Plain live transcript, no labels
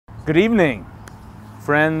Good evening,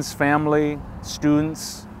 friends, family,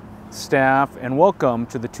 students, staff, and welcome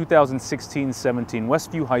to the 2016-17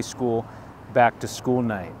 Westview High School Back to School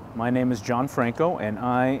Night. My name is Jon Franco and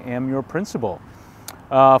I am your principal.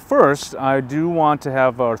 First, I do want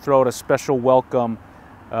to throw out a special welcome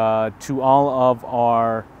to all of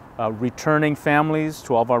our returning families,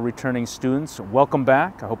 to all of our returning students. Welcome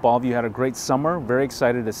back. I hope all of you had a great summer. Very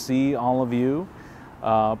excited to see all of you.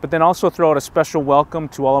 But then also throw out a special welcome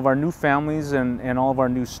to all of our new families and all of our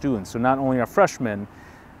new students. So not only our freshmen,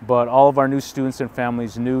 but all of our new students and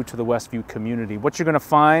families new to the Westview community. What you're going to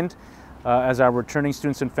find, as our returning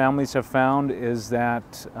students and families have found, is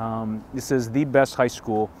that this is the best high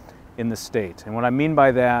school in the state. And what I mean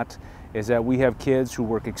by that is that we have kids who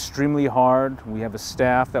work extremely hard, we have a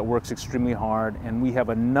staff that works extremely hard, and we have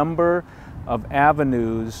a number of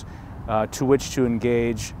avenues to which to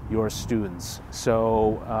engage your students.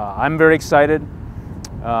 So I'm very excited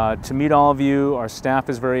to meet all of you. Our staff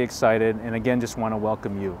is very excited, and again, just want to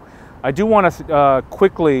welcome you. I do want to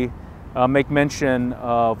quickly make mention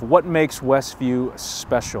of what makes Westview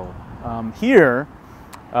special. Here,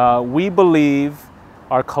 we believe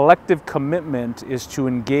our collective commitment is to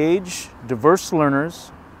engage diverse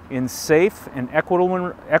learners in safe and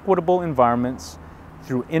equitable environments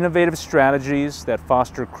through innovative strategies that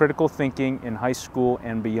foster critical thinking in high school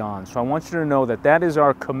and beyond. So I want you to know that that is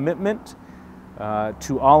our commitment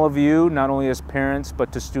to all of you, not only as parents,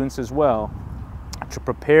 but to students as well, to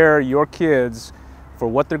prepare your kids for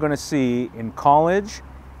what they're going to see in college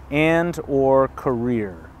and or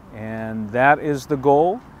career. And that is the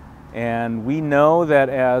goal. And we know that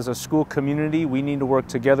as a school community, we need to work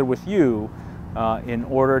together with you in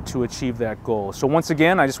order to achieve that goal. So once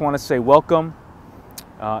again, I just want to say welcome.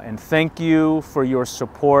 And thank you for your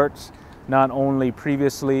support, not only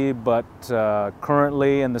previously, but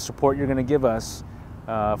currently, and the support you're going to give us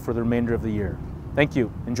for the remainder of the year. Thank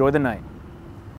you. Enjoy the night.